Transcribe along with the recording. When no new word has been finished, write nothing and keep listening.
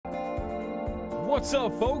What's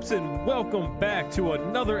up, folks, and welcome back to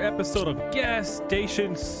another episode of Gas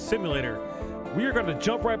Station Simulator. We are going to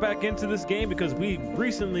jump right back into this game because we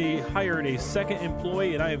recently hired a second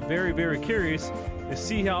employee, and I am very, very curious to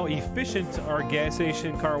see how efficient our gas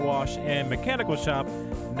station, car wash, and mechanical shop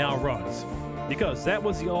now runs. Because that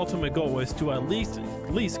was the ultimate goal, was to at least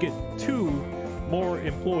get 2 more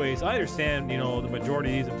employees. I understand, you know, the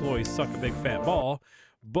majority of these employees suck a big fat ball,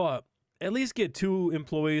 but at least get 2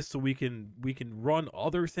 employees so we can run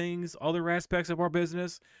other things, other aspects of our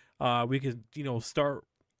business. We can, you know, start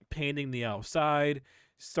painting the outside,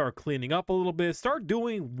 start cleaning up a little bit, start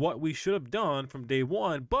doing what we should have done from day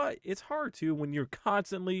one. But it's hard to when you're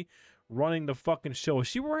constantly running the fucking show.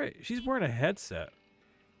 She's wearing a headset.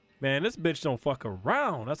 Man, this bitch don't fuck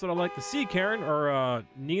around. That's what I like to see, Karen or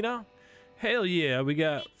Nina. Hell yeah, we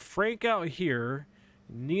got Frank out here,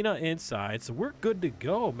 Nina inside, so we're good to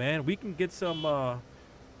go, man. We can get some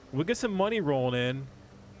we'll get some money rolling in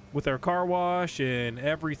with our car wash and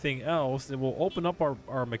everything else, and we'll open up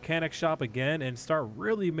our mechanic shop again and start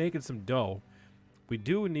really making some dough. We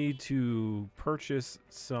do need to purchase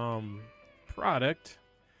some product,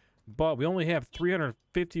 but we only have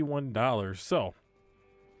 $351, so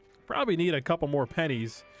probably need a couple more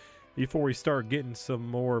pennies before we start getting some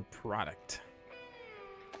more product.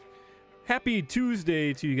 Happy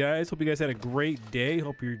Tuesday to you guys. Hope you guys had a great day.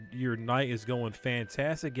 Hope your night is going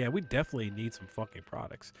fantastic. Yeah, we definitely need some fucking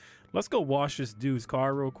products. Let's go wash this dude's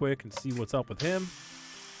car real quick and see what's up with him.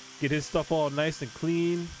 Get his stuff all nice and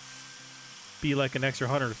clean. Be like an extra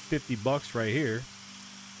 $150 right here.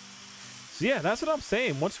 So yeah, that's what I'm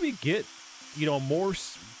saying. Once we get, you know, more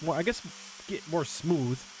I guess get more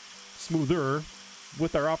smoother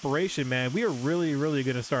with our operation, man, we are really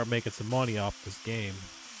going to start making some money off this game.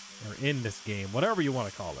 Or in this game, whatever you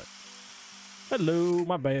want to call it. Hello,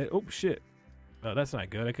 my bad. Oh, shit. Oh, that's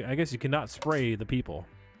not good. I guess you cannot spray the people.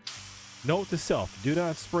 Note to self, do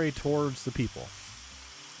not spray towards the people.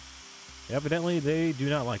 Evidently, they do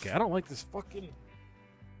not like it. I don't like this fucking...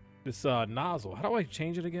 This nozzle. How do I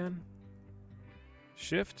change it again?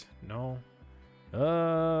 Shift? No.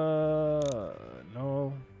 No.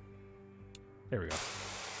 There we go.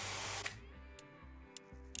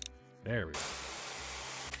 There we go.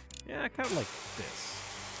 Yeah, I kind of like this.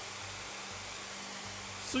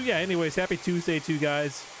 So yeah, anyways, happy Tuesday to you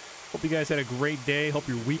guys. Hope you guys had a great day. Hope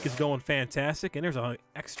your week is going fantastic. And there's an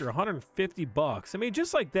extra $150. I mean,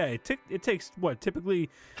 just like that. It takes, what, typically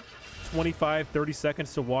 25, 30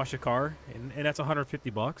 seconds to wash a car. And that's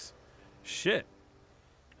 $150. Shit.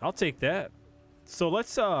 I'll take that. So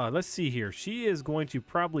let's see here. She is going to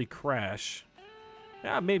probably crash.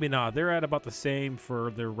 Yeah, maybe not. They're at about the same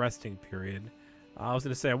for their resting period. I was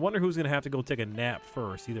going to say, I wonder who's going to have to go take a nap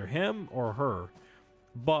first, either him or her.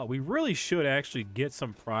 But we really should actually get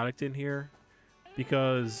some product in here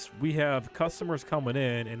because we have customers coming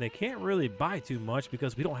in and they can't really buy too much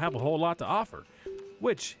because we don't have a whole lot to offer,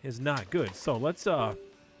 which is not good. So let's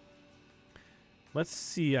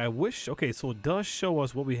see. I wish, okay, so it does show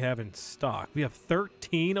us what we have in stock. We have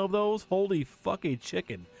 13 of those. Holy fucking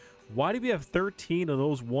chicken. Why do we have 13 of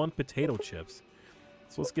those 1 potato chips?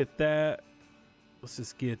 So let's get that. Let's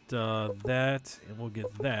just get that, and we'll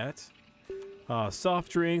get that.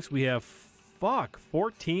 Soft drinks, we have,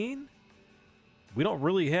 14? We don't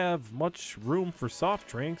really have much room for soft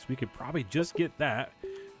drinks. We could probably just get that.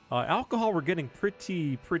 Alcohol, we're getting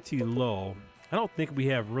pretty low. I don't think we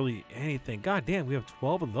have really anything. God damn, we have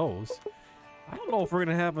 12 of those. I don't know if we're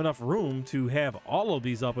going to have enough room to have all of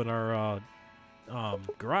these up in our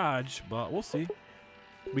garage, but we'll see.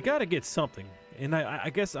 We got to get something. And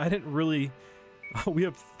I guess I didn't really... we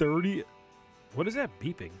have 30. What is that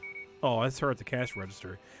beeping? Oh, that's her at the cash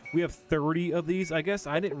register. We have 30 of these. I guess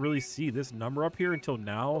I didn't really see this number up here until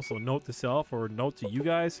now. So note to self or note to you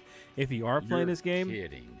guys if you are playing this game.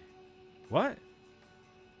 Kidding. What?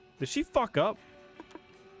 Did she fuck up?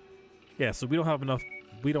 Yeah, so we don't have enough.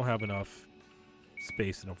 We don't have enough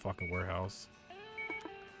space in a fucking warehouse.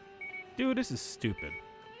 Dude, this is stupid.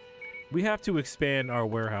 We have to expand our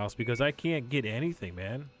warehouse because I can't get anything,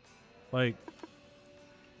 man. Like...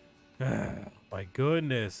 my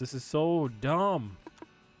goodness, this is so dumb.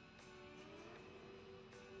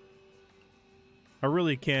 I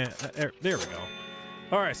really can't. There we go.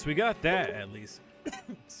 All right, so we got that at least.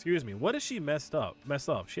 Excuse me. What is she mess up?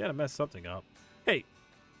 She had to mess something up. Hey,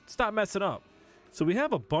 stop messing up. So we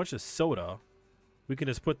have a bunch of soda. We can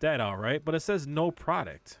just put that out, right? But it says no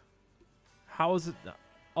product. How is it?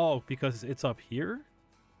 Oh, because it's up here?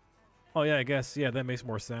 Oh, yeah, I guess. Yeah, that makes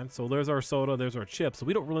more sense. So there's our soda. There's our chips. So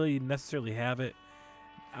we don't really necessarily have it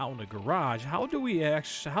out in the garage. How do we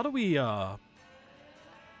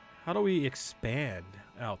How do we expand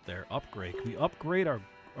out there? Upgrade. Can we upgrade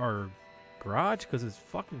our garage? Because it's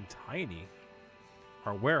fucking tiny.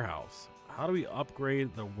 Our warehouse. How do we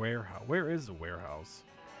upgrade the warehouse? Where is the warehouse?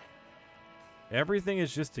 Everything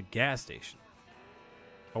is just a gas station.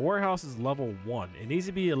 A warehouse is level 1. It needs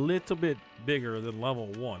to be a little bit bigger than level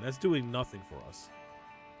 1. That's doing nothing for us.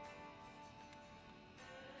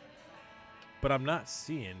 But I'm not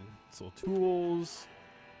seeing. So tools,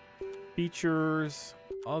 features,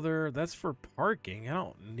 other. That's for parking. I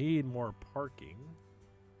don't need more parking.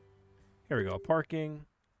 Here we go. Parking,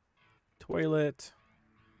 toilet,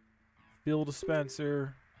 fuel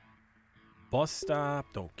dispenser, bus stop.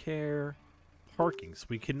 Don't care. Parking. So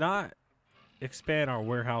we cannot expand our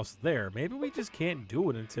warehouse there. Maybe we just can't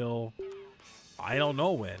do it until I don't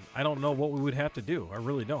know when. I don't know what we would have to do. I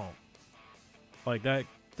really don't. Like, that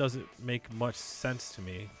doesn't make much sense to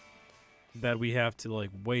me that we have to like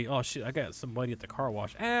wait. Oh shit, I got somebody at the car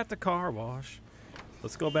wash. At the car wash.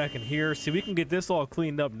 Let's go back in here. See, we can get this all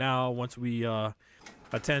cleaned up now once we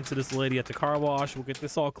attend to this lady at the car wash. We'll get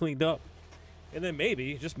this all cleaned up. And then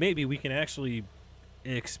maybe, just maybe, we can actually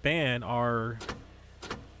expand our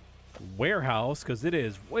warehouse, because it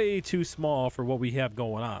is way too small for what we have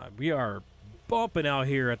going on. We are bumping out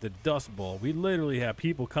here at the Dust Bowl. We literally have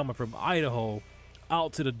people coming from Idaho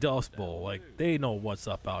out to the Dust Bowl. Like, they know what's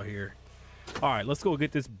up out here. All right, let's go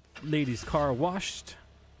get this lady's car washed.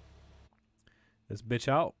 This bitch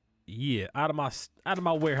out. Yeah, out of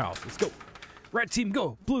my warehouse. Let's go. Red team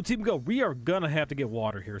go. Blue team go. We are gonna have to get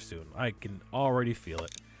water here soon. I can already feel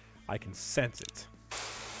it. I can sense it.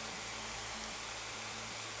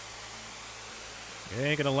 It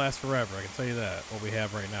ain't gonna last forever, I can tell you that, what we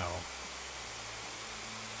have right now.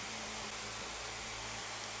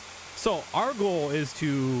 So our goal is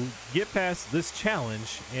to get past this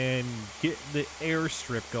challenge and get the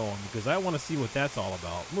airstrip going, because I want to see what that's all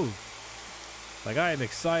about. Move. Like, I am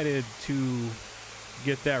excited to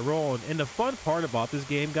get that rolling. And the fun part about this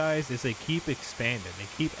game, guys, is they keep expanding. They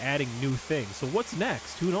keep adding new things. So what's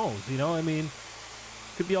next? Who knows? You know, I mean,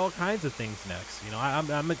 could be all kinds of things next. You know,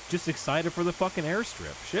 I'm just excited for the fucking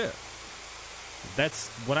airstrip. Shit. That's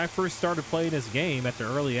when I first started playing this game at the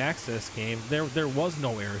early access game. There was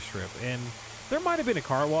no airstrip, and there might have been a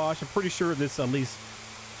car wash. I'm pretty sure this at least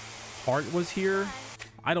part was here.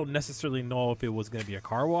 I don't necessarily know if it was going to be a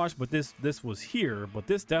car wash, but this was here. But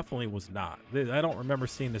this definitely was not. I don't remember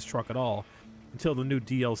seeing this truck at all until the new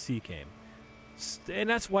DLC came. And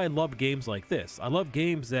that's why I love games like this. I love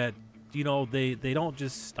games that, you know, they don't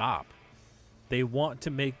just stop. They want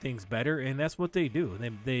to make things better, and that's what they do.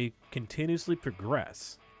 They continuously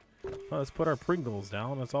progress. Well, let's put our Pringles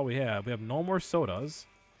down. That's all we have. We have no more sodas.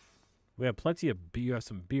 We have plenty of beer.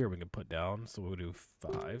 Some beer we can put down. So we'll do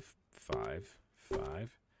 5, 5,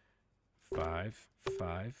 5, 5,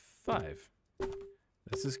 5, 5.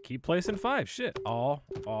 Let's just keep placing 5. Shit. All.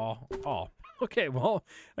 Okay, well,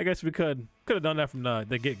 I guess we could have done that from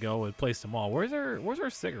the get-go and placed them all. Where's our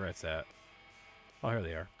cigarettes at? Oh, here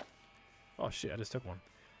they are. Oh shit, I just took one.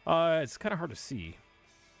 It's kind of hard to see.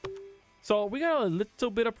 So we got a little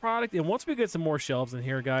bit of product, and once we get some more shelves in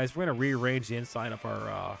here, guys, we're gonna rearrange the inside of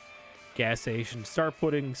our gas station. Start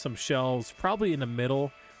putting some shelves probably in the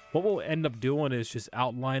middle. What we'll end up doing is just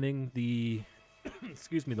outlining the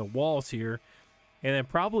excuse me, the walls here, and then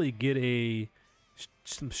probably get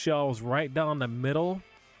some shelves right down the middle,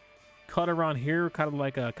 cut around here, kind of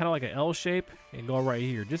like an L shape, and go right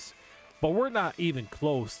here. But we're not even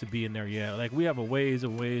close to being there yet. Like, we have a ways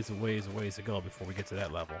to go before we get to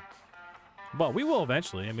that level. But we will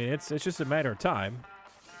eventually. I mean, it's just a matter of time.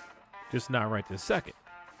 Just not right this second.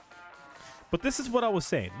 But this is what I was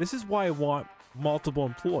saying. This is why I want multiple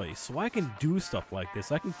employees, so I can do stuff like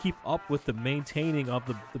this. I can keep up with the maintaining of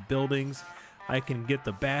the buildings. I can get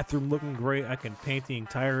the bathroom looking great. I can paint the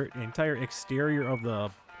entire exterior of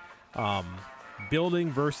the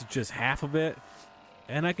building versus just half of it.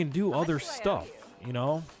 And I can do other stuff, you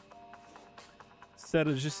know, instead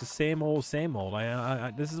of just the same old.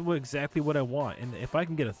 This is exactly what I want. And if I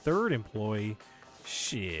can get a third employee,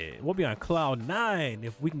 shit, we'll be on cloud 9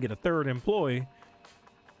 if we can get a third employee.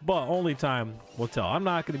 But only time will tell. I'm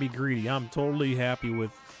not going to be greedy. I'm totally happy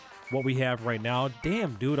with what we have right now.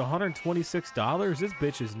 Damn, dude, $126. This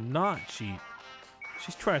bitch is not cheap.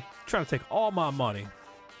 She's trying to take all my money.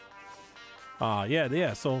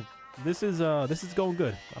 Yeah. So. This is going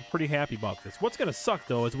good. I'm pretty happy about this. What's gonna suck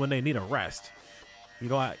though is when they need a rest. You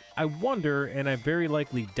know, I wonder, and I very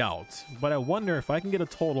likely doubt, but I wonder if I can get a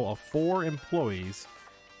total of 4 employees,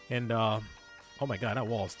 and oh my god, that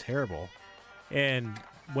wall is terrible. And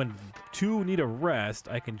when 2 need a rest,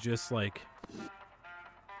 I can just like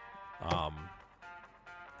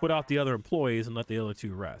put out the other employees and let the other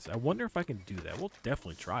two rest. I wonder if I can do that. We'll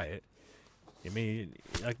definitely try it. I mean,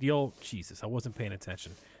 like the old, Jesus, I wasn't paying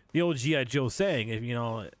attention. The old G.I. Joe saying, if you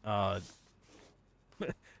know,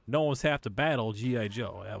 no one's half the battle, G.I.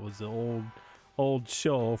 Joe. That was the old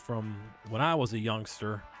show from when I was a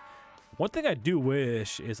youngster. One thing I do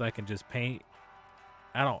wish is I can just paint.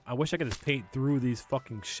 I wish I could just paint through these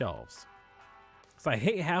fucking shelves. Cause I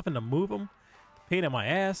hate having to move them. Pain in my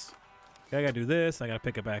ass. I gotta do this. I gotta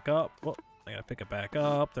pick it back up. Well, I gotta pick it back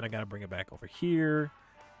up. Then I gotta bring it back over here.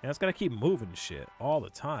 And it's gotta keep moving shit all the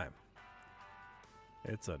time.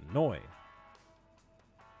 It's annoying.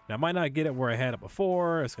 Now, I might not get it where I had it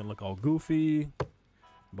before. It's gonna look all goofy,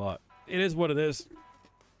 but it is what it is.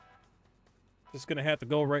 Just gonna have to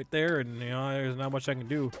go right there, and you know, there's not much I can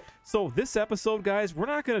do. So this episode, guys, we're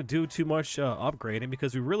not gonna do too much upgrading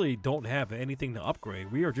because we really don't have anything to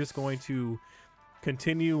upgrade. We are just going to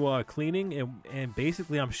continue cleaning, and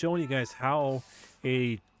basically I'm showing you guys how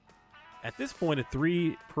at this point a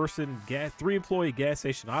three employee gas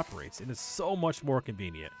station operates, and it's so much more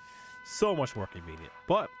convenient. So much more convenient.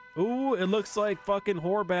 But ooh, it looks like fucking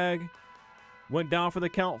Whorebag went down for the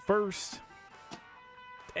count first.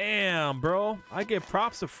 Damn, bro. I give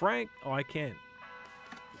props to Frank. Oh, I can't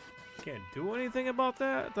do anything about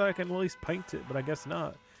that. I thought I can at least paint it, but I guess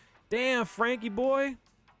not. Damn, Frankie boy.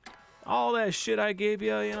 All that shit I gave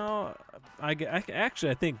you, you know.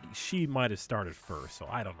 Actually, I think she might have started first, so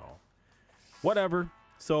I don't know. Whatever.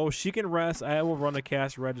 So she can rest. I will run the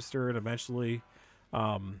cash register and eventually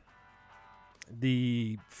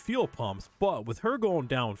the fuel pumps. But with her going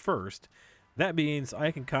down first, that means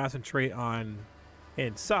I can concentrate on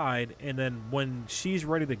inside, and then when she's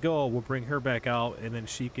ready to go, we'll bring her back out, and then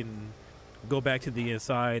she can go back to the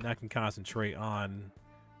inside, and I can concentrate on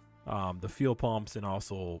the fuel pumps and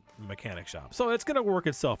also the mechanic shop. So it's gonna work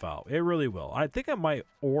itself out. It really will. I think I might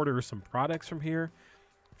order some products from here,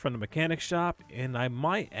 from the mechanic shop, and I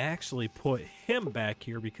might actually put him back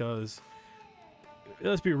here because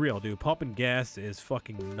let's be real, dude, pumping gas is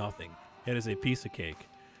fucking nothing. It is a piece of cake.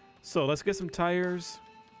 So let's get some tires.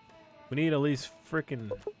 We need at least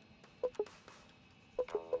freaking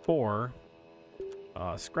 4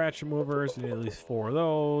 scratch removers. We need at least 4 of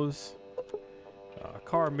those.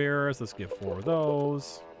 Car mirrors. Let's get 4 of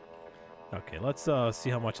those. Okay, let's see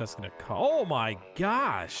how much that's gonna cost. Oh my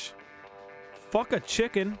gosh! Fuck a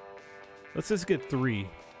chicken. Let's just get 3.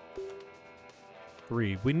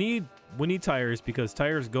 3. We need tires because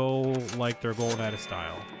tires go like they're going out of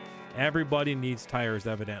style. Everybody needs tires,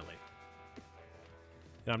 evidently.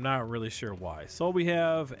 And I'm not really sure why. So we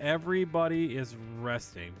have everybody is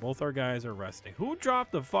resting. Both our guys are resting. Who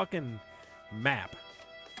dropped the fucking map?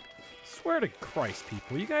 Swear to Christ,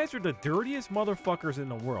 people, you guys are the dirtiest motherfuckers in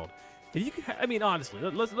the world. If you can, I mean, honestly,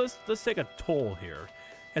 let's take a toll here.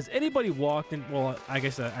 Has anybody walked in? Well, I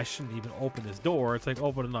guess I shouldn't even open this door. It's like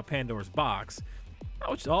opening up Pandora's box.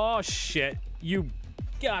 Oh shit! You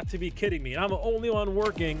got to be kidding me! I'm the only one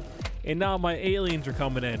working, and now my aliens are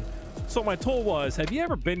coming in. So my toll was, have you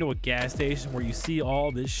ever been to a gas station where you see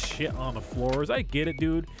all this shit on the floors? I get it,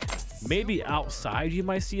 dude. Maybe outside you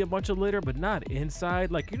might see a bunch of litter, but not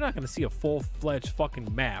inside. Like, you're not going to see a full-fledged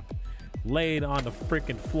fucking map laid on the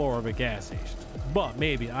freaking floor of a gas station. But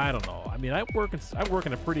maybe, I don't know. I mean, I work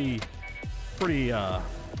in a pretty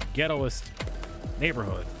ghettoist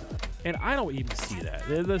neighborhood, and I don't even see that.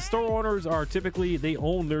 The store owners are typically, they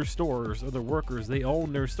own their stores, or the workers, they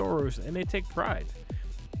own their stores, and they take pride.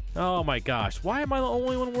 Oh my gosh, why am I the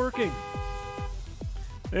only one working?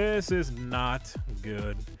 This is not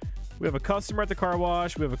good. We have a customer at the car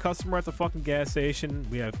wash. We have a customer at the fucking gas station.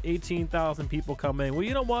 We have 18,000 people coming. Well,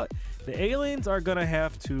 you know what? The aliens are gonna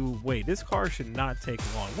have to wait. This car should not take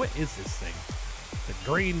long. What is this thing? The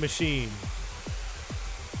green machine.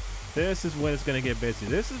 This is when it's gonna get busy.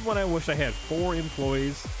 This is when I wish I had 4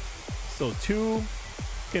 employees, so 2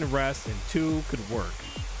 can rest and 2 could work.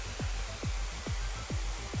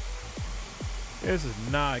 This is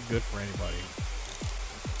not good for anybody.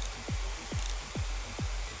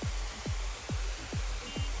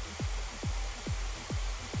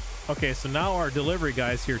 Okay, so now our delivery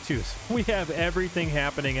guy's here too. So we have everything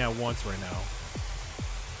happening at once right now.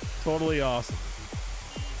 Totally awesome.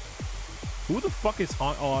 Who the fuck is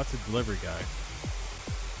oh, that's a delivery guy.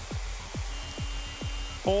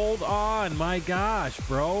 Hold on, my gosh,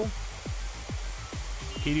 bro.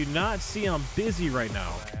 Can you not see I'm busy right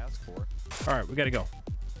now? All right, we gotta go.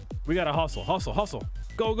 We gotta hustle, hustle, hustle.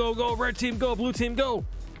 Go, go, go. Red team, go. Blue team, go.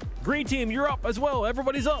 Green team, you're up as well.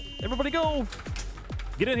 Everybody's up. Everybody go.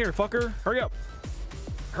 Get in here, fucker. Hurry up.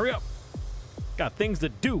 Hurry up. Got things to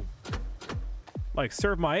do. like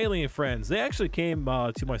serve my alien friends. They actually came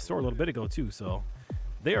to my store a little bit ago too, so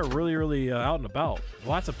they are really out and about.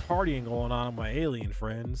 Lots of partying going on with my alien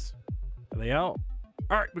friends. Are they out?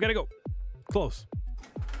 All right, we gotta go. Close.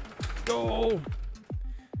 Go.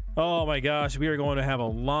 Oh my gosh, we are going to have a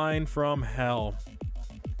line from hell.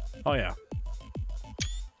 Oh yeah.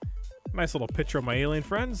 Nice little picture of my alien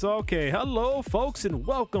friends. Okay, hello folks and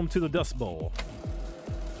welcome to the Dust Bowl.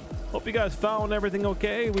 Hope you guys found everything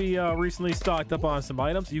okay. We recently stocked up on some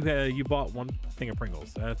items. You bought one thing of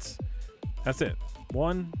Pringles. That's it.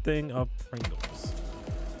 One thing of Pringles.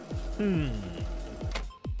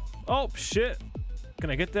 Oh shit. Can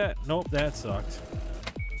I get that? Nope, that sucked.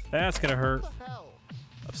 That's gonna hurt.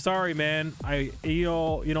 I'm sorry, man. You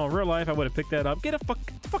know, in real life I would have picked that up. Get the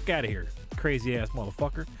fuck out of here, crazy ass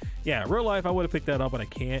motherfucker. Yeah, real life I would have picked that up, but I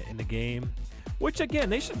can't in the game. Which again,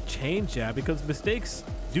 they should change that because mistakes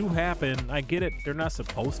do happen. I get it, they're not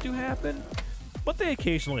supposed to happen, but they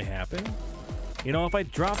occasionally happen. You know, if I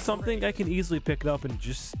drop something, I can easily pick it up and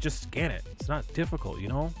just scan it. It's not difficult, you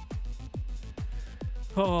know?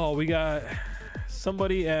 Oh, we got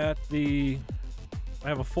somebody at the... I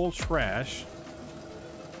have a full trash.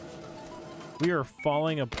 We are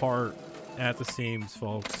falling apart at the seams,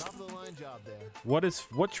 folks.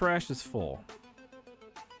 What trash is full?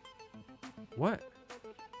 What?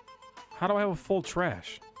 How do I have a full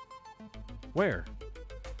trash? Where?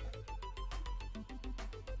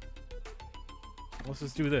 Let's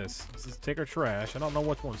just do this. Let's just take our trash. I don't know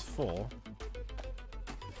which one's full.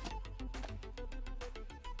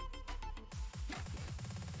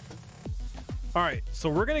 All right, so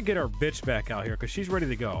we're gonna get our bitch back out here because she's ready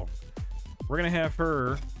to go. We're gonna have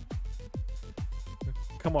her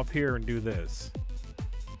come up here and do this.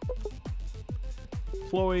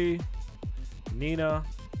 Chloe, Nina,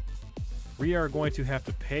 we are going to have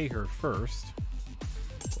to pay her first.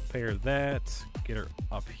 Pay her that, get her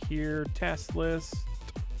up here, task list,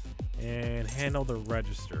 and handle the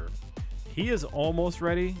register. He is almost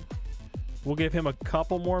ready. We'll give him a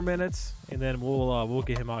couple more minutes, and then we'll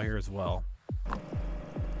get him out here as well.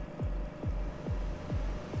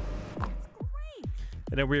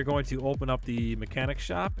 And then we're going to open up the mechanic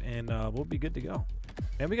shop, and we'll be good to go.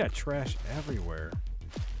 And we got trash everywhere.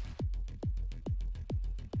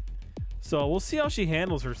 So we'll see how she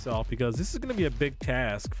handles herself, because this is going to be a big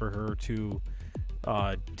task for her to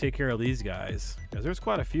take care of these guys, because there's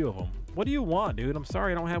quite a few of them. What do you want, dude? I'm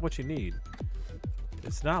sorry I don't have what you need.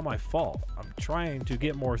 It's not my fault. I'm trying to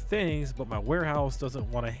get more things, but my warehouse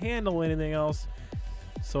doesn't want to handle anything else,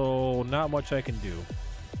 so not much I can do.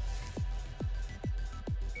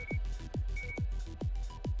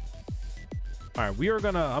 All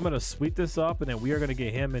right, I'm gonna sweep this up, and then we are gonna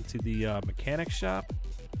get him into the mechanic shop,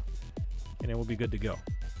 and then we'll be good to go. All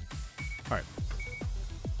right,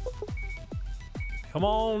 come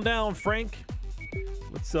on down, Frank.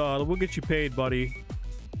 We'll get you paid, buddy.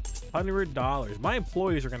 $100. My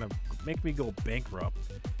employees are gonna make me go bankrupt,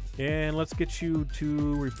 and let's get you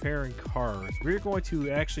to repairing cars. We're going to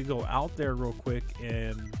actually go out there real quick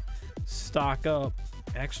and stock up.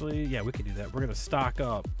 Actually, yeah, we can do that. We're gonna stock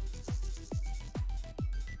up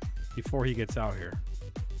before he gets out here.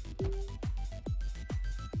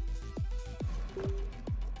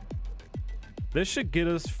 This should get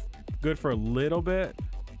us good for a little bit.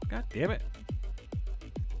 God damn it.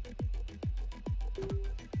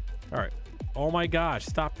 All right. Oh my gosh,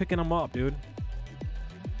 stop picking them up, dude.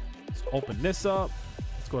 Let's open this up.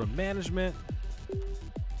 Let's go to management.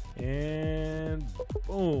 And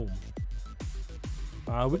boom.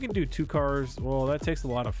 We can do 2 cars. Well, that takes a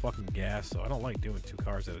lot of fucking gas, so I don't like doing 2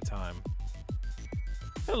 cars at a time.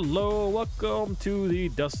 Hello, welcome to the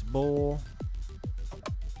Dust Bowl.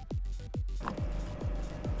 Have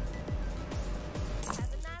a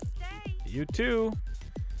nice day. You too.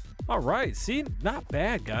 All right, see, not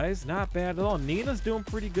bad, guys, not bad at all. Nina's doing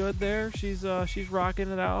pretty good there. She's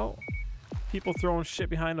rocking it out. People throwing shit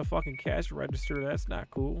behind the fucking cash register. That's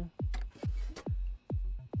not cool.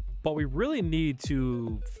 But we really need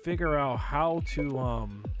to figure out how to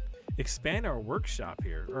expand our workshop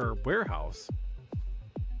here, or warehouse.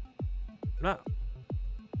 I'm not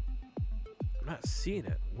seeing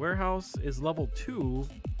it. Warehouse is level 2,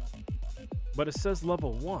 but it says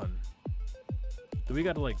level 1. Do we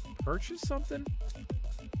gotta like purchase something?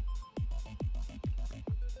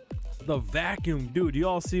 The vacuum, dude. You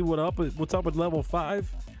all see what's up with level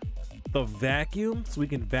 5? The vacuum, so we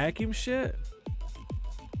can vacuum shit.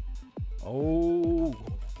 Oh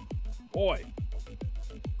boy,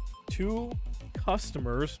 2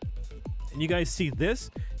 customers, and you guys see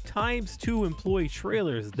this times 2 employee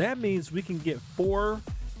trailers. That means we can get 4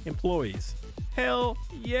 employees. Hell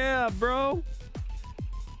yeah, bro.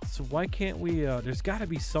 So why can't we, there's got to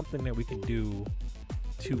be something that we can do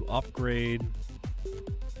to upgrade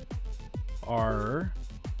our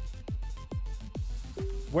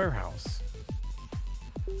warehouse.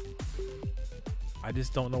 I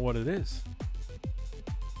just don't know what it is.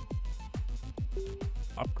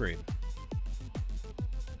 Upgrade.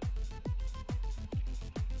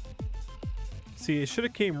 See, it should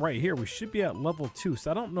have came right here. We should be at level 2.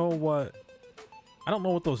 So I don't know what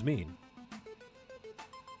those mean.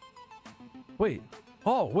 Wait.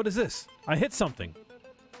 Oh, what is this? I hit something.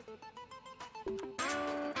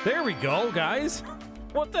 There we go, guys.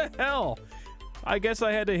 What the hell? I guess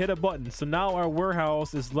I had to hit a button. So now our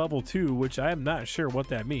warehouse is level 2, which I am not sure what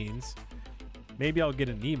that means. Maybe I'll get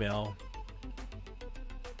an email.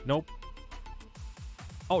 Nope.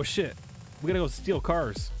 Oh, shit. We gotta go steal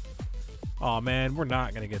cars. Oh, man. We're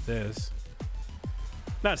not gonna get this.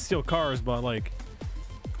 Not steal cars, but, like,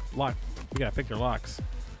 lock. We gotta pick their locks.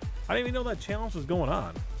 I didn't even know that challenge was going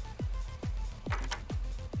on.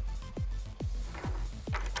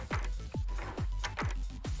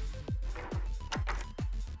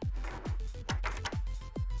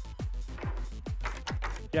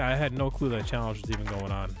 Yeah, I had no clue that challenge was even going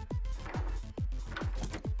on.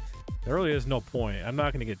 There really is no point. I'm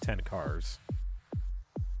not going to get 10 cars.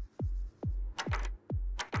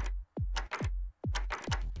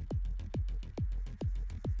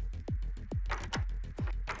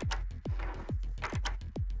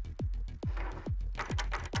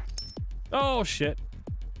 Oh, shit.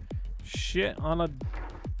 Shit on a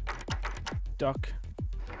duck.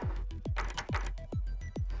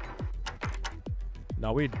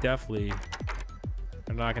 No, we definitely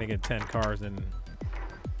are not going to get 10 cars in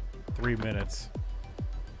 3 minutes.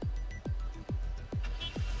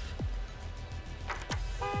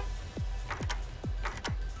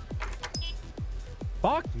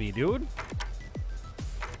 Fuck me, dude.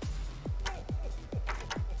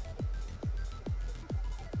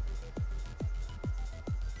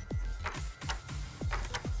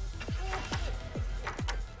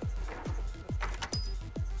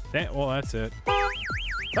 Well, that's it.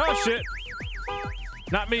 Oh, shit.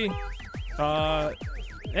 Not me. Yeah,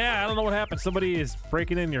 I don't know what happened. Somebody is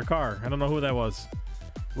breaking in your car. I don't know who that was.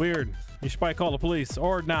 Weird. You should probably call the police.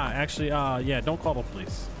 Or not. Actually, yeah, don't call the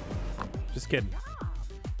police. Just kidding.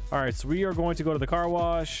 All right, so we are going to go to the car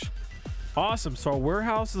wash. Awesome. So our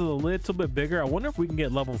warehouse is a little bit bigger. I wonder if we can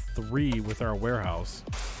get level 3 with our warehouse.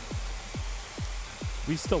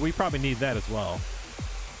 We probably need that as well.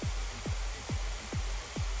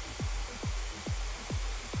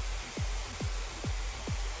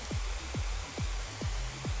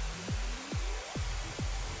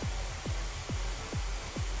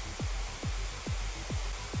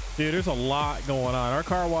 Dude, there's a lot going on. Our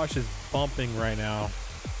car wash is bumping right now.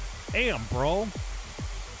 Damn, bro.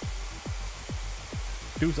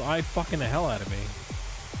 Dude's eye fucking the hell out of me.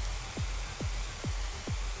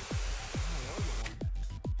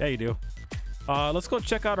 Yeah, you do. Let's go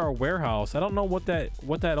check out our warehouse. I don't know what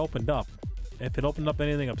that opened up. If it opened up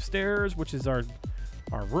anything upstairs, which is our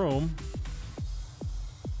room.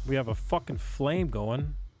 We have a fucking flame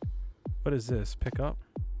going. What is this? Pick up.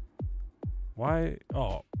 Why?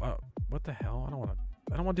 Oh, what the hell? I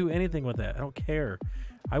don't want to do anything with that. I don't care.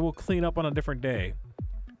 I will clean up on a different day.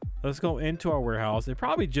 Let's go into our warehouse. We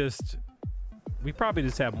probably just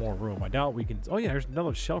have more room. I doubt we can. Oh yeah, there's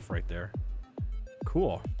another shelf right there.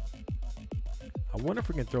 Cool. I wonder if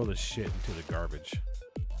we can throw this shit into the garbage.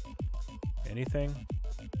 Anything?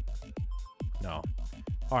 No.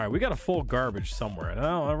 All right, we got a full garbage somewhere.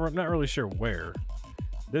 I'm not really sure where.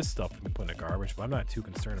 This stuff we can put in the garbage, but I'm not too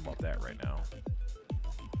concerned about that right now.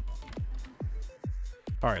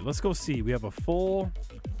 All right, let's go see. We have a full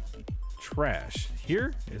trash.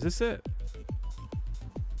 Here? Is this it?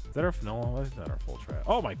 Is that our... No, that's not our full trash.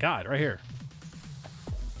 Oh my God, right here.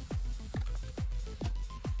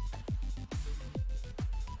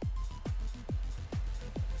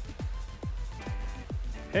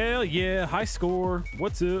 Hell yeah, high score.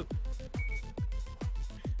 What's up?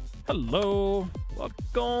 Hello.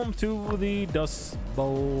 Welcome to the Dust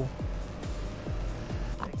Bowl.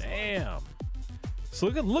 Damn. So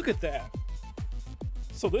look at that.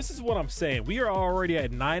 So this is what I'm saying. We are already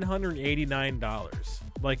at $989.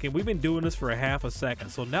 Like, and we've been doing this for a half a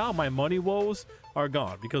second. So now my money woes are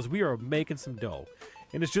gone because we are making some dough.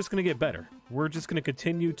 And it's just going to get better. We're just going to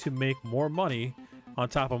continue to make more money on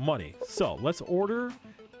top of money. So let's order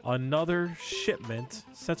another shipment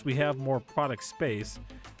since we have more product space.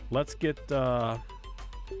 Let's get a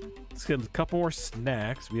couple more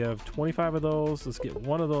snacks. We have 25 of those. Let's get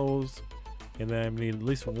one of those. And then we need at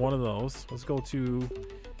least one of those. Let's go to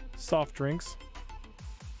soft drinks.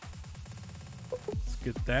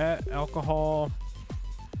 get that. Alcohol.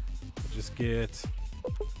 Just get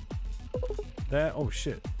that. Oh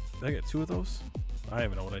shit. Did I get 2 of those? I don't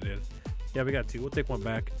even know what I did. Yeah, we got 2. We'll take 1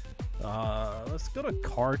 back. Let's go to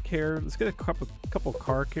car care. Let's get a couple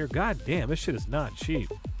car care. God damn, this shit is not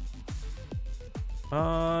cheap.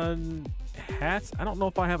 Hats. I don't know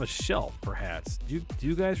if I have a shelf for hats. Do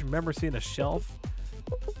you guys remember seeing a shelf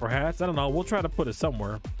for hats? I don't know. We'll try to put it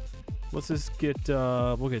somewhere. Let's just get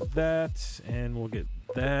we'll get that and we'll get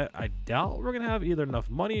that. I doubt we're gonna have either enough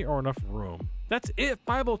money or enough room. That's it.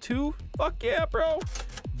 502. Fuck yeah, bro.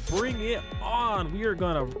 Bring it on. We are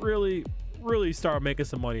gonna really start making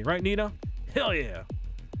some money, right, Nina? Hell yeah.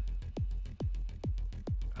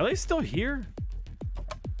 Are they still here?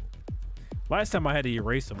 Last time I had to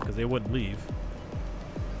erase them because they wouldn't leave.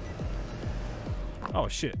 Oh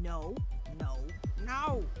shit. No.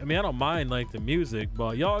 I mean, I don't mind like the music,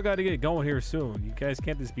 but y'all got to get going here soon. You guys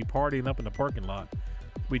can't just be partying up in the parking lot.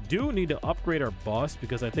 We do need to upgrade our bus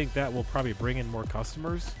because I think that will probably bring in more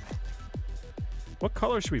customers. What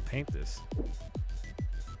color should we paint this?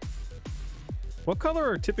 What color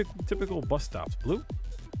are typical bus stops? Blue?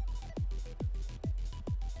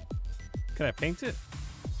 Can I paint it?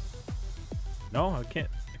 No, I can't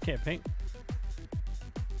paint.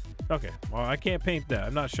 Okay, well, I can't paint that.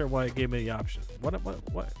 I'm not sure why it gave me the option. What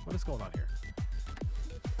is going on here?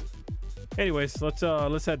 Anyways, let's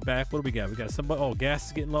head back. What do we got? We got some. Oh, gas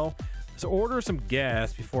is getting low. So order some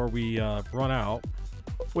gas before we run out,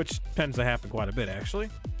 which tends to happen quite a bit actually.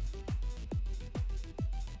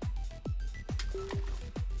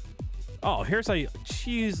 Oh, here's how you,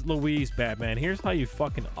 jeez Louise, Batman. Here's how you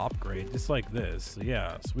fucking upgrade, just like this. So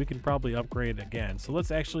yeah, so we can probably upgrade again. So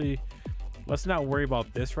let's not worry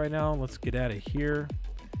about this right now. Let's get out of here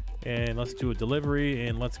and let's do a delivery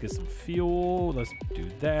and let's get some fuel. Let's do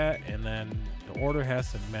that. And then the order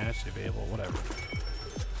has to match the available, whatever.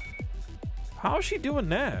 How is she doing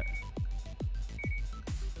that?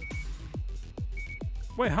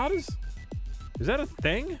 Wait, is that a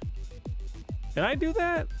thing? Can I do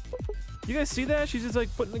that? You guys see that? She's just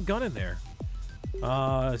like putting the gun in there.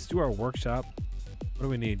 Let's do our workshop. What do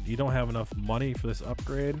we need? You don't have enough money for this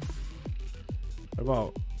upgrade. What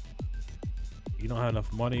about you don't have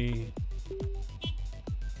enough money?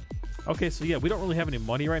 Okay, so yeah, we don't really have any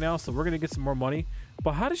money right now, so we're gonna get some more money.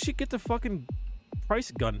 But how does she get the fucking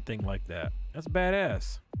price gun thing like that? That's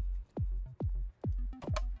badass.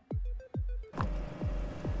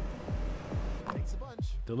 Thanks a bunch.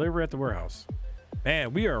 Deliver at the warehouse.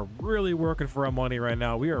 Man, we are really working for our money right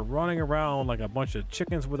now. We are running around like a bunch of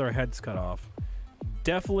chickens with our heads cut off.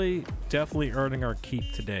 Definitely earning our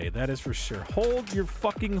keep today. That is for sure. Hold your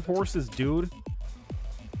fucking horses, dude.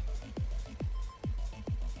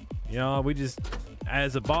 You know, we just,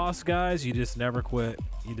 as a boss, guys, you just never quit.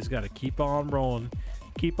 You just got to keep on rolling.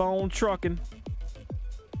 Keep on trucking.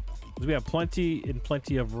 'Cause we have plenty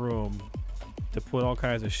of room to put all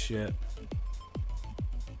kinds of shit.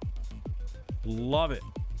 Love it.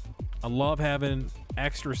 I love having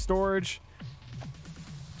extra storage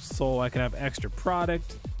so I can have extra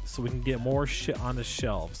product so we can get more shit on the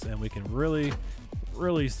shelves and we can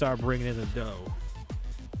really start bringing in the dough,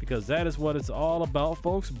 because that is what it's all about,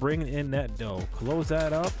 folks. Bringing in that dough. Close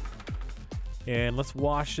that up and let's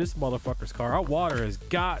wash this motherfucker's car. Our water has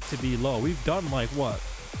got to be low. We've done like what?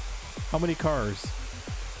 How many cars?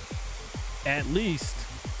 At least.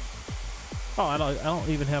 Oh, I don't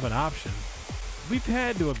even have an option. We've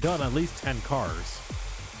had to have done at least 10 cars.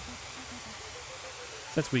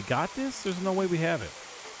 Since we got this, there's no way we have it.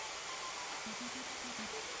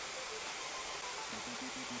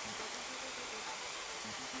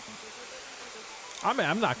 I mean,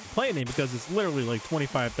 I'm not complaining because it's literally like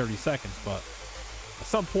 25, 30 seconds, but at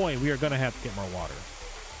some point we are going to have to get more water.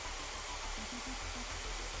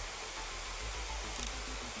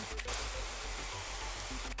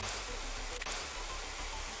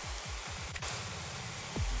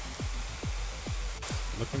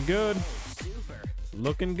 Looking good. Super.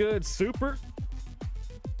 Looking good. Super.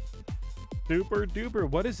 Super duper.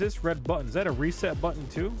 What is this red button? Is that a reset button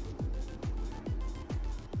too?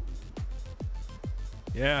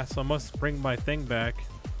 Yeah, so I must bring my thing back.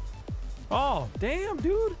 Oh, damn,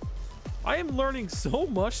 dude. I am learning so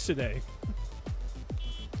much today.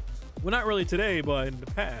 Well, not really today, but in the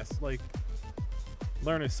past. Like,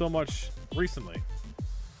 learning so much recently.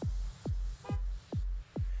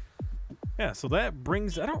 Yeah, so that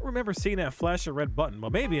brings, I don't remember seeing that flash a red button,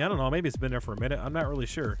 but maybe, I don't know, maybe it's been there for a minute. I'm not really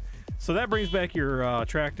sure. So that brings back your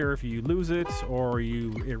tractor. If you lose it or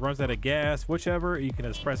it runs out of gas, whichever, you can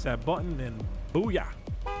just press that button and booyah,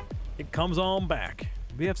 it comes on back.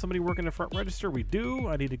 We have somebody working the front register. We do.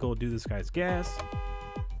 I need to go do this guy's gas.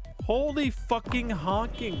 Holy fucking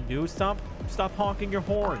honking, dude. Stop honking your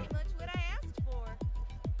horn. Pretty much what I asked for.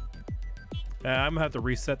 I'm gonna have to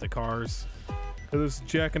reset the cars. This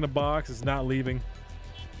Jack in the Box is not leaving.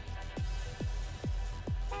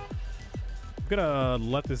 I'm gonna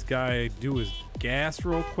let this guy do his gas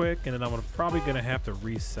real quick, and then probably gonna have to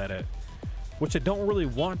reset it, which I don't really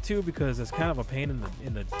want to because it's kind of a pain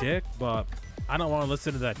in the dick. But I don't want to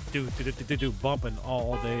listen to that do bumping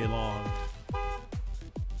all day long.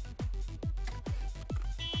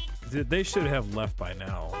 They should have left by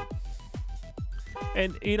now.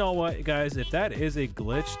 And you know what, guys? If that is a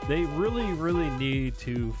glitch, they really need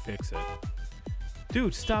to fix it.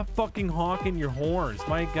 Dude, stop fucking honking your horns.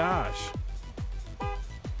 My gosh.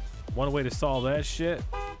 One way to solve that shit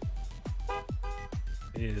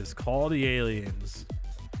is call the aliens.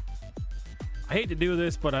 I hate to do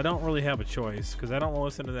this, but I don't really have a choice because I don't want to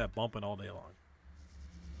listen to that bumping all day long.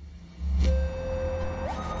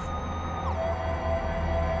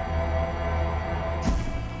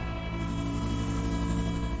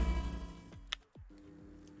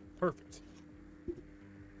 Perfect.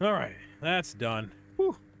 All right, that's done.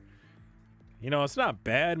 Whew. You know, it's not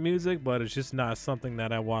bad music, but it's just not something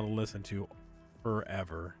that I want to listen to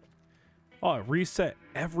forever. Oh, it reset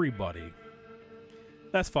everybody.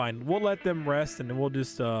 That's fine. We'll let them rest, and then we'll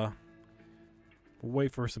just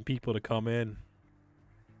wait for some people to come in.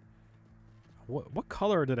 What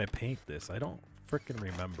color did I paint this? I don't freaking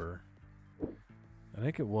remember. I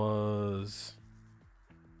think it was...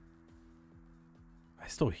 I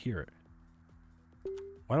still hear it.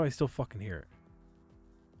 Why do I still fucking hear it?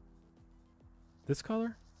 This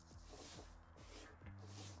color?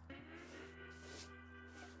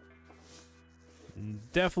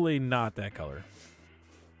 Definitely not that color.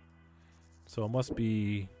 So it must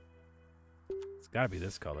be... It's gotta be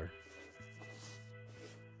this color.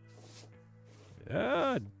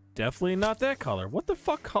 Definitely not that color. What the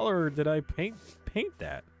fuck color did I paint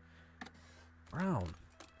that? Brown.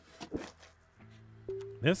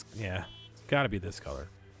 This, yeah, it's gotta be this color.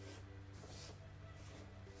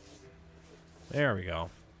 There we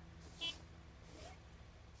go.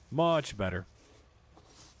 Much better.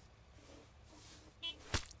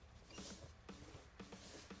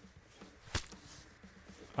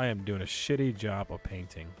 I am doing a shitty job of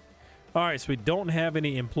painting. All right, so we don't have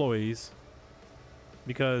any employees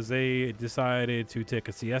because they decided to take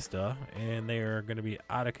a siesta and they are going to be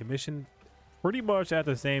out of commission pretty much at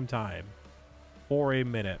the same time for a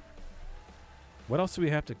minute. What else do we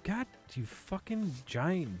have to... God, you fucking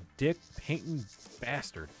giant dick painting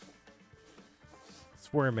bastard. I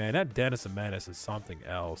swear, man, that Dennis and Menace is something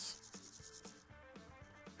else.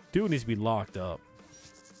 Dude needs to be locked up.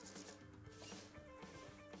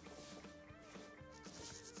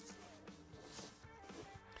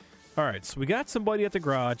 All right, so we got somebody at the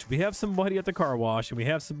garage, we have somebody at the car wash, and we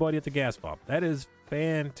have somebody at the gas pump. That is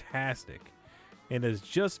fantastic. And it's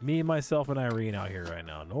just me, myself, and Irene out here right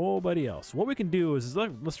now. Nobody else. What we can do is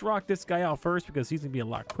let's rock this guy out first because he's going to be a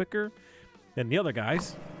lot quicker than the other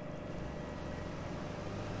guys.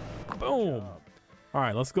 Boom. All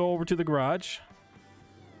right, let's go over to the garage.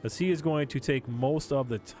 Because he is going to take most of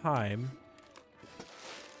the time.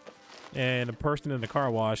 And the person in the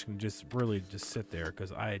car wash can just really just sit there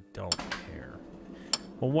because I don't care.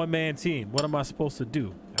 A one-man team. What am I supposed to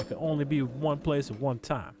do? I can only be one place at one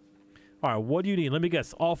time. All right, what do you need? Let me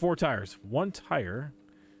guess. All 4 tires. 1 tire.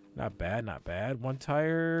 Not bad, not bad. 1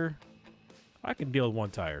 tire. I can deal with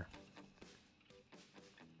 1 tire.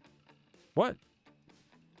 What?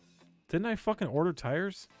 Didn't I fucking order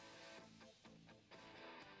tires?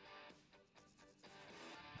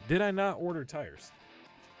 Did I not order tires?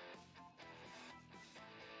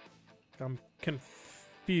 I'm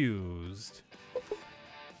confused.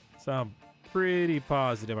 So I'm pretty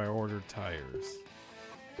positive I ordered tires.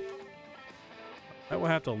 I will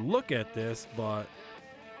have to look at this, but...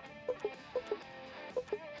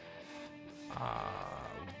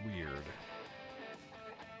 weird.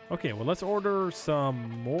 Okay, well, let's order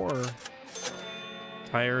some more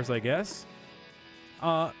tires, I guess.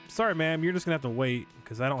 Sorry, ma'am, you're just gonna have to wait,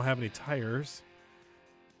 because I don't have any tires.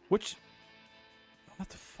 Which... What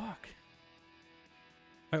the fuck?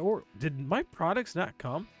 Did my products not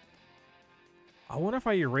come? I wonder if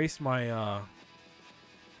I erased my,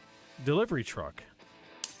 delivery truck.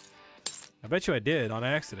 I bet you I did on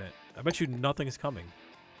accident. I bet you nothing's coming.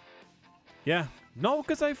 Yeah. No,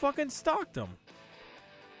 because I fucking stocked them.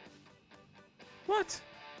 What?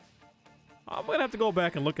 I'm going to have to go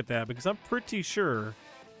back and look at that because I'm pretty sure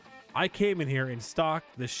I came in here and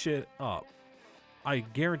stocked this shit up. I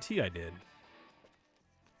guarantee I did.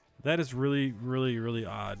 That is really, really, really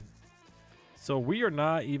odd. So we are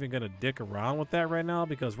not even going to dick around with that right now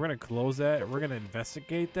because we're going to close that. We're going to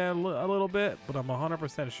investigate that a little bit, but I'm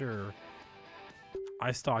 100% sure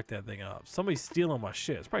I stocked that thing up. Somebody's stealing my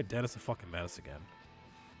shit. It's probably Dennis the fucking Menace again.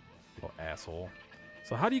 Little asshole.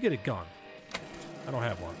 So how do you get a gun? I don't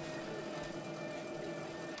have one.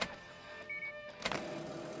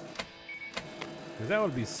 Because that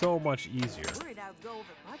would be so much easier. Worried I'll go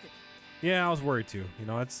over budget. Yeah, I was worried too. You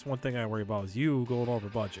know, that's one thing I worry about is you going over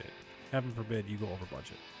budget. Heaven forbid you go over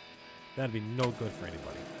budget. That'd be no good for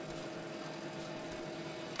anybody.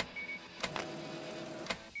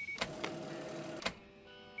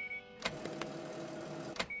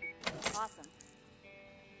 Awesome.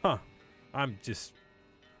 Huh. I'm just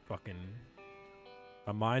fucking...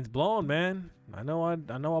 My mind's blown, man. I know I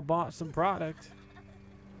bought some product.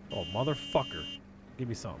 Oh, motherfucker. Give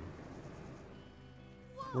me something.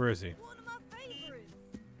 Where is he? One of my favorites.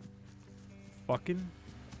 Fucking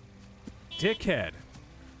dickhead.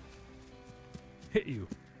 Hit you.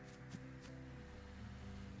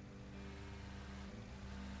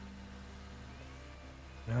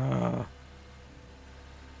 I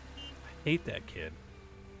hate that kid.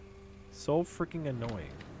 So freaking annoying.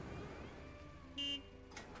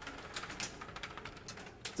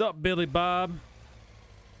 What's up, Billy Bob?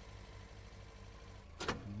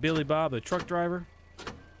 Billy Bob, the truck driver.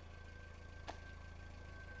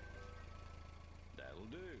 That'll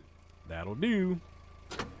do. That'll do.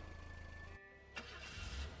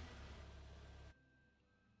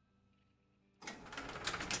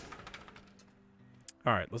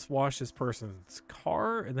 All right, let's wash this person's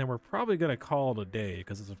car, and then we're probably gonna call it a day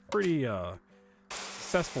because it's a pretty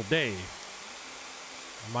successful day,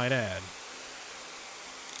 I might add.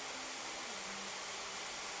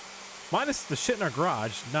 Minus the shit in our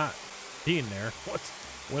garage not being there.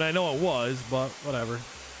 When I know it was, but whatever.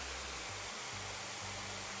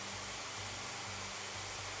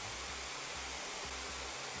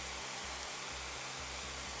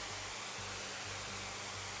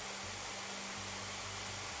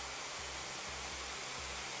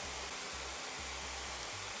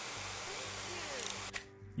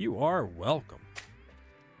 You are welcome.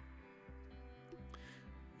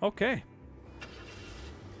 Okay.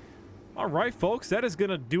 All right, folks, that is going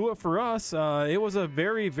to do it for us. It was a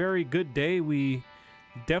very, very good day. We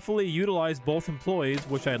definitely utilized both employees,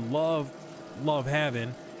 which I love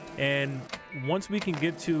having. And once we can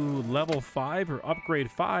get to level 5 or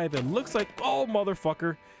upgrade 5, it looks like, oh,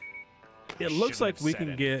 motherfucker. It looks like we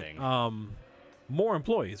can get more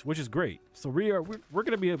employees, which is great. So we're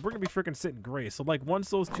gonna be freaking sitting great. So like once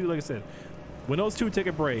those two, like I said, when those two take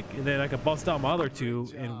a break, and then I can bust out my other two,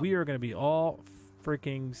 and we are gonna be all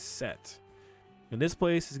freaking set. And this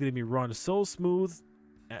place is gonna be run so smooth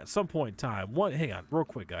at some point in time. Hang on, real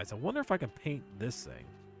quick, guys. I wonder if I can paint this thing.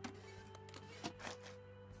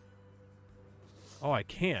 Oh, I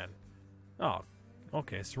can. Oh,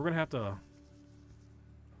 okay. So we're gonna have to.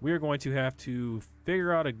 We are going to have to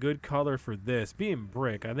figure out a good color for this. Being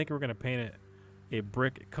brick, I think we're going to paint it a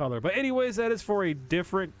brick color. But anyways, that is for a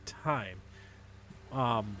different time.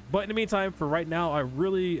 But in the meantime, for right now, I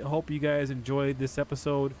really hope you guys enjoyed this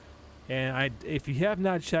episode. And if you have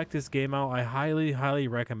not checked this game out, I highly, highly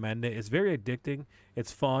recommend it. It's very addicting.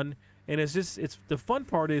 It's fun. And it's the fun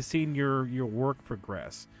part is seeing your work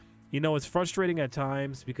progress. You know, it's frustrating at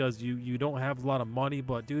times because you don't have a lot of money,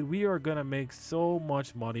 but dude, we are gonna make so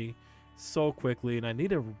much money so quickly, and I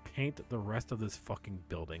need to paint the rest of this fucking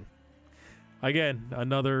building. Again,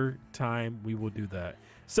 another time we will do that.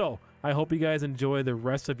 So I hope you guys enjoy the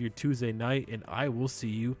rest of your Tuesday night, and I will see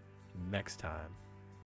you next time.